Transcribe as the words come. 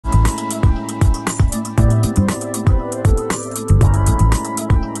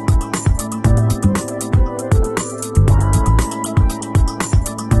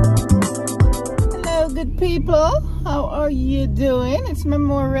are you doing? It's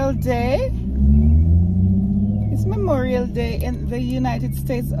Memorial Day. It's Memorial Day in the United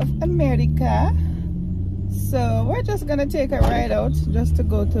States of America. So we're just gonna take a ride out, just to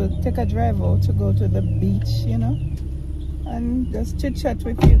go to, take a drive out to go to the beach, you know, and just chit chat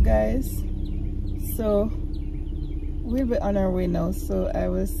with you guys. So we'll be on our way now, so I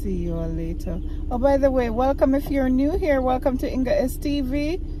will see you all later. Oh, by the way, welcome if you're new here. Welcome to Inga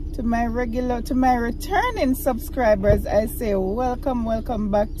STV. To my returning subscribers, I say welcome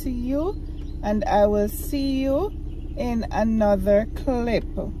back to you, and I will see you in another clip.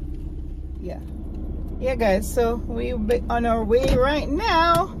 Yeah guys, so we'll be on our way right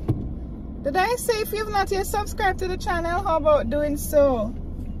now. Did I say if you've not yet subscribed to the channel, how about doing so?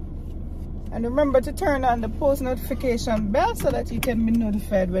 And remember to turn on the post notification bell so that you can be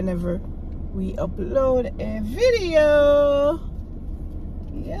notified whenever we upload a video.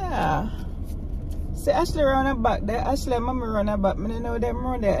 Yeah. See Ashley run her back there. Ashley and mommy run her back. I don't know them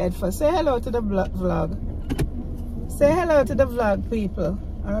run their head for. Say hello to the vlog. Say hello to the vlog, people.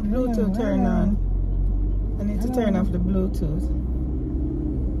 Our Bluetooth turn on. I need to turn off the Bluetooth.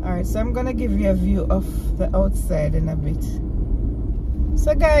 Alright, so I'm gonna give you a view of the outside in a bit.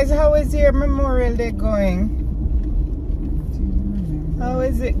 So guys, how is your Memorial Day going? How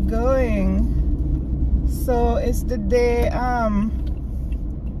is it going? So it's the day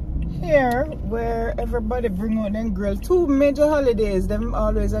here where everybody bring out them grill. Two major holidays, them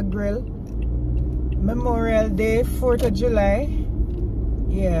always a grill. Memorial Day, 4th of July.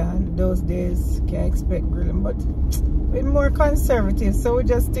 Yeah, those days can't expect grilling, but we're more conservative, so we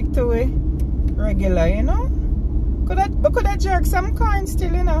just stick to it regular, you know. Could I jerk some corn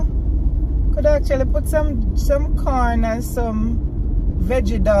still, you know. Could I actually put some corn and some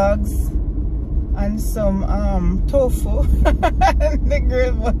veggie dogs and some tofu and the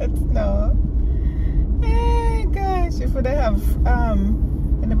grill, but no. Hey gosh, if we have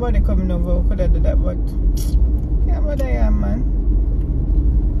anybody coming over, we could have do that, but yeah, but I am, man.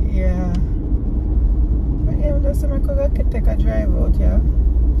 Yeah. But yeah, just I could take a drive out, yeah.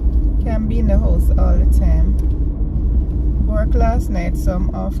 Can't be in the house all the time. Work last night, so I'm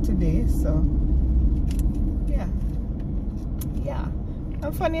off today, so yeah.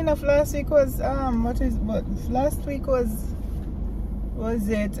 And funny enough, last week was last week was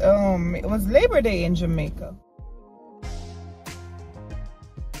it it was Labor Day in Jamaica.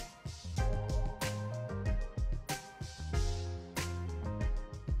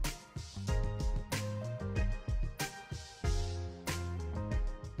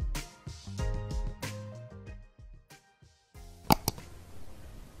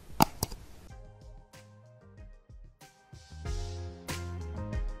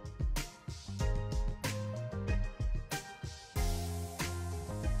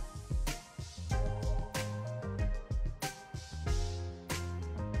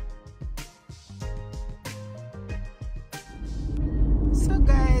 So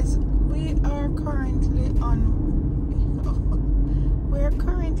guys, we're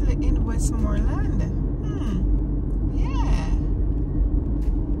currently in Westmoreland. Yeah.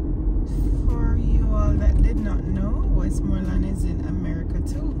 For you all that did not know, Westmoreland is in America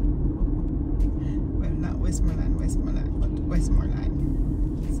too. Well, not Westmoreland, but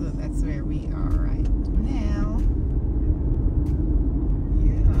Westmoreland. So that's where we are right now.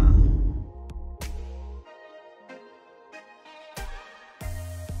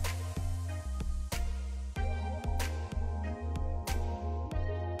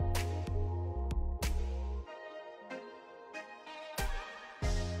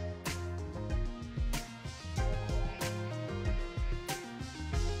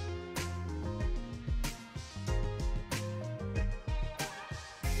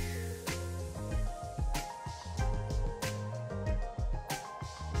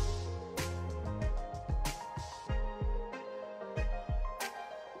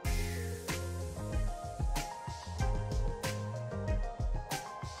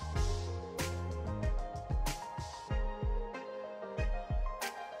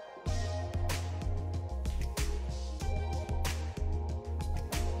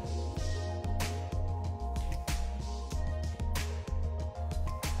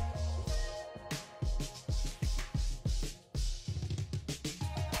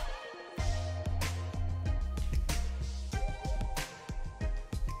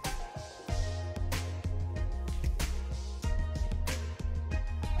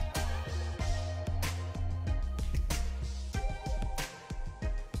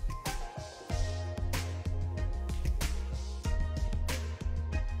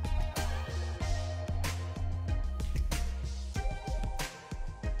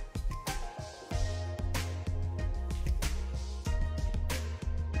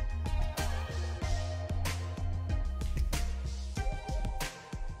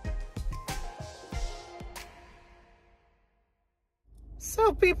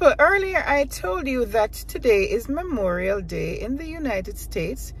 So people, earlier I told you that today is Memorial Day in the United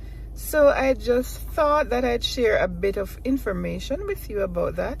States. So I just thought that I'd share a bit of information with you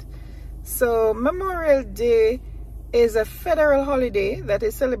about that. So Memorial Day is a federal holiday that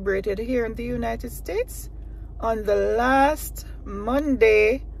is celebrated here in the United States on the last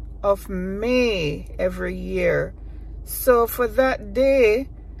Monday of May every year. So for that day,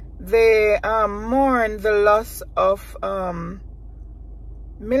 they mourn the loss of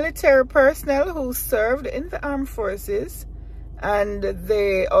military personnel who served in the armed forces, and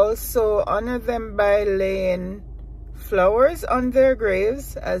they also honor them by laying flowers on their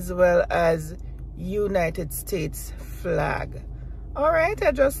graves as well as United States flag. All right,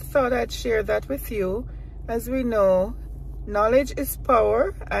 I just thought I'd share that with you. As we know, knowledge is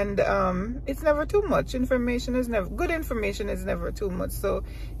power, and it's never too much. Good information is never too much. So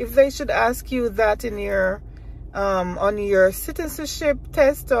if they should ask you that in your on your citizenship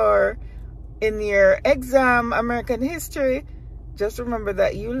test or in your exam, American history, just remember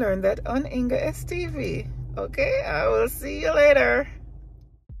that you learned that on Inga STV. Okay, I will see you later.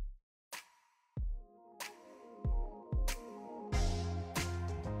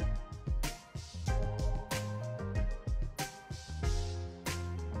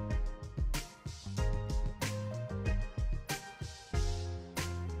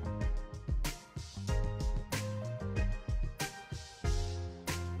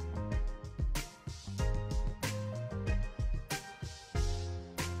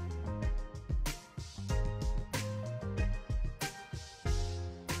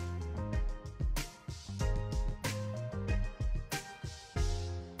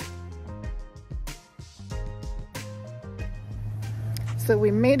 So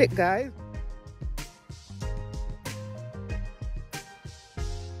we made it, guys.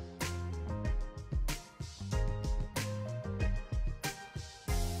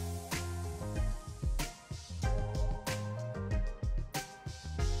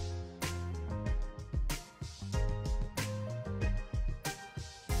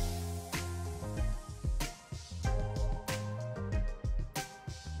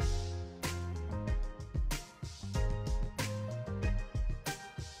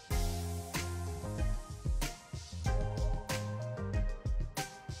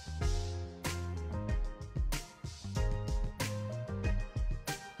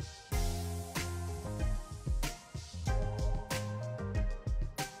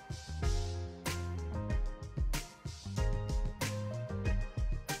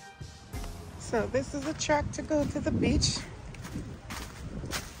 So this is a track to go to the beach.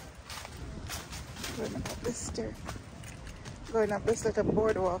 Going up this little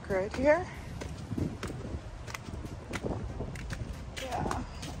boardwalk right here. Yeah,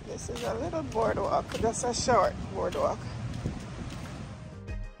 this is a little boardwalk, just a short boardwalk.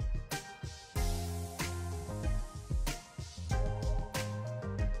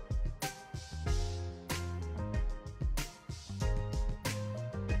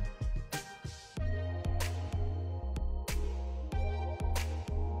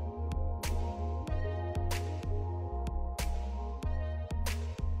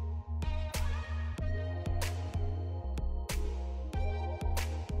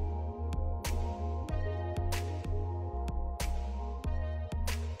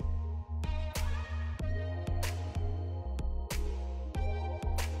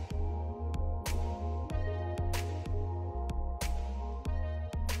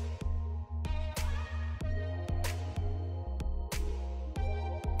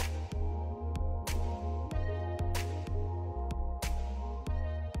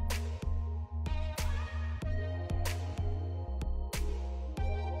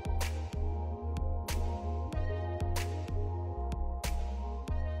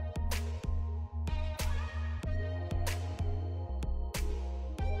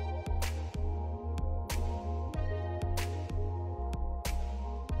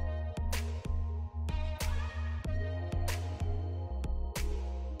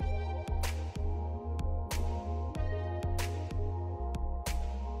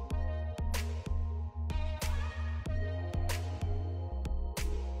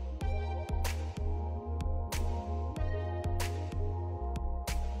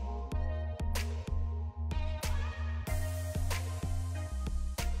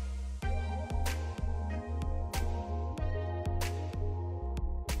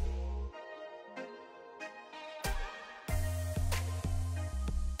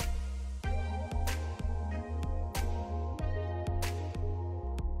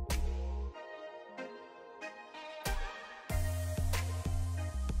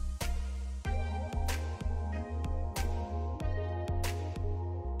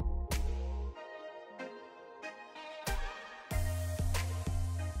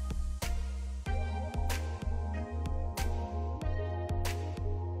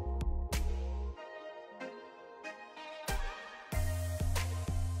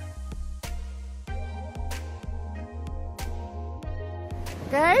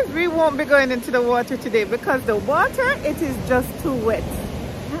 Guys, we won't be going into the water today because the water, it is just too wet.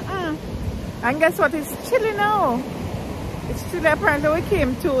 And guess what? It's chilly now. It's chilly. Apparently we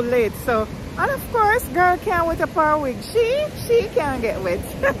came too late. So, and of course, girl can't wet up her wig. She can't get wet.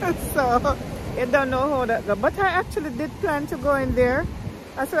 So, you don't know how that goes. But I actually did plan to go in there.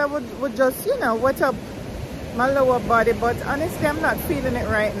 I said I would just, you know, wet up my lower body. But honestly, I'm not feeling it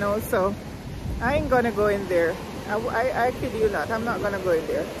right now. So, I ain't gonna go in there. I kid you not, I'm not gonna go in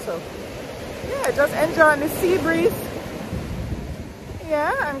there. So yeah, just enjoying the sea breeze.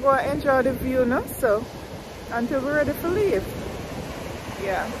 Yeah, and go and enjoy the view now. So until we're ready to leave.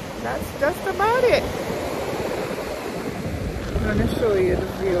 Yeah, that's just about it. I'm gonna show you the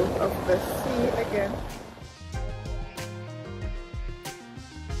view of the sea again.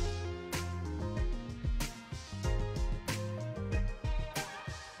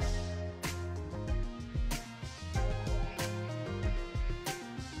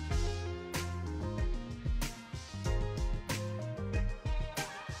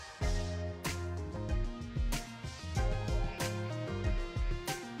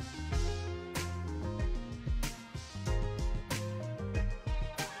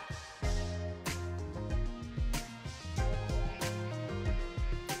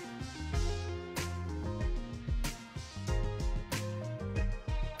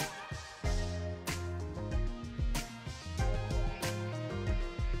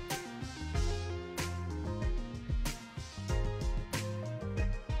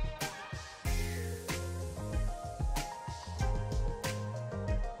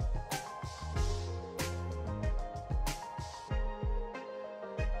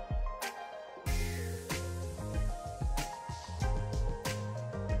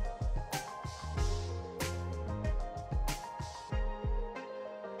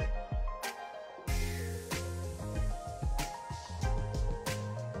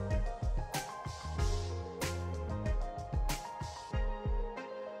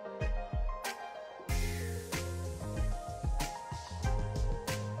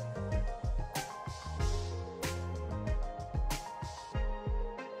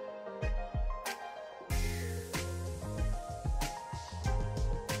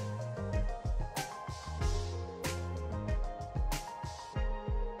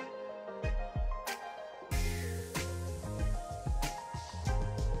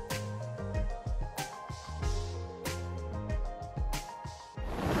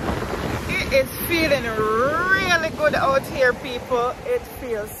 It's feeling really good out here, people. It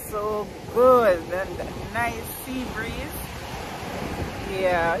feels so good and nice sea breeze.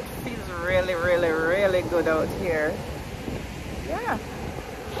 Yeah, it feels really, really, really good out here. Yeah.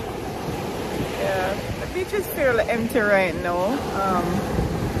 Yeah, the beach is fairly empty right now.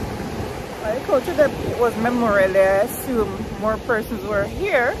 I thought today it was Memorial Day. I assume more persons were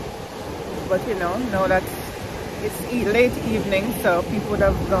here, but you know, now that it's late evening, so people would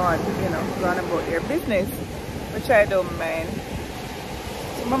have gone, you know, gone about their business, which I don't mind.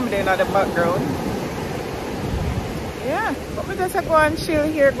 So mom there in the background. Yeah, but we just go and chill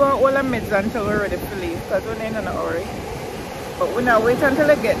here, go on all the mids until we're ready to leave, because we're in a hurry. But we're not wait until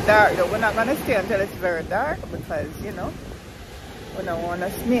it gets dark though. We're not gonna stay until it's very dark because, you know, we don't want a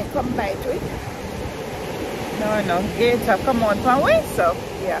snake come bite it. No, gates have come out from way, so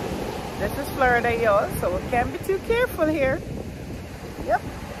yeah. This is Florida, y'all, so we can't be too careful here. Yep.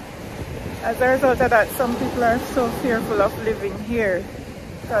 As a result of that, some people are so fearful of living here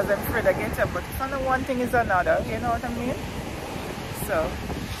because they're afraid to get up. But it's only one thing is another, you know what I mean? So,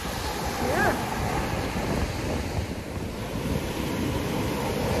 yeah.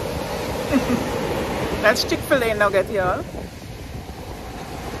 That's Chick-fil-A nugget, y'all.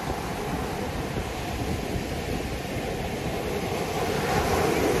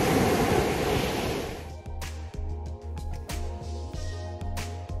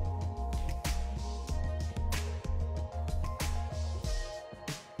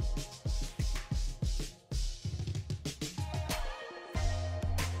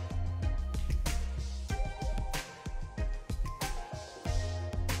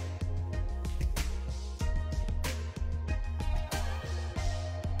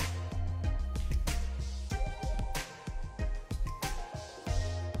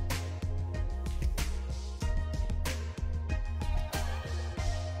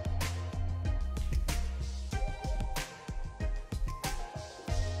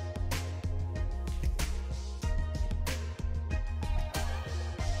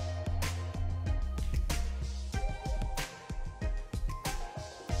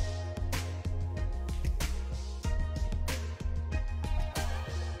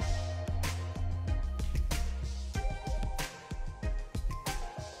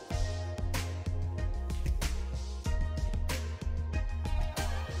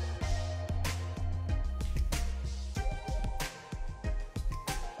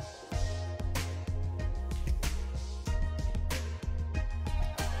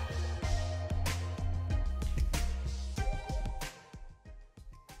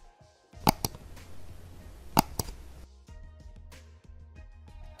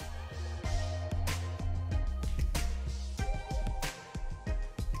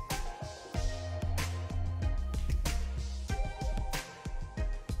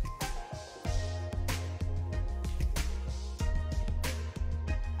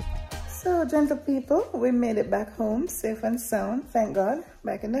 So, gentle people, we made it back home safe and sound, thank God,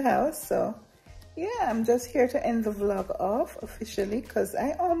 back in the house. So yeah, I'm just here to end the vlog off officially because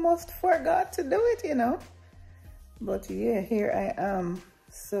I almost forgot to do it, you know. But yeah, here I am.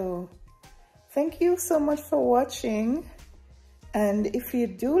 So thank you so much for watching. And if you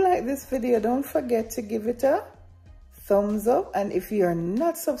do like this video, don't forget to give it a thumbs up. And if you are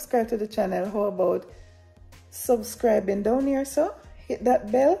not subscribed to the channel, how about subscribing down here? So hit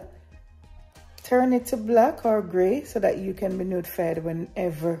that bell, turn it to black or gray so that you can be notified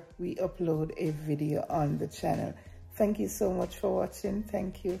whenever we upload a video on the channel. Thank you so much for watching.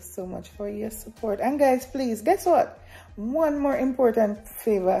 Thank you so much for your support. And guys, please, guess what? One more important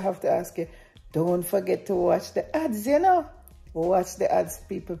favor I have to ask you. Don't forget to watch the ads, you know. Watch the ads,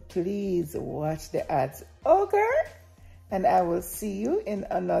 people. Please watch the ads. Okay? And I will see you in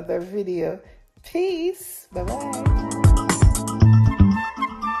another video. Peace. Bye-bye.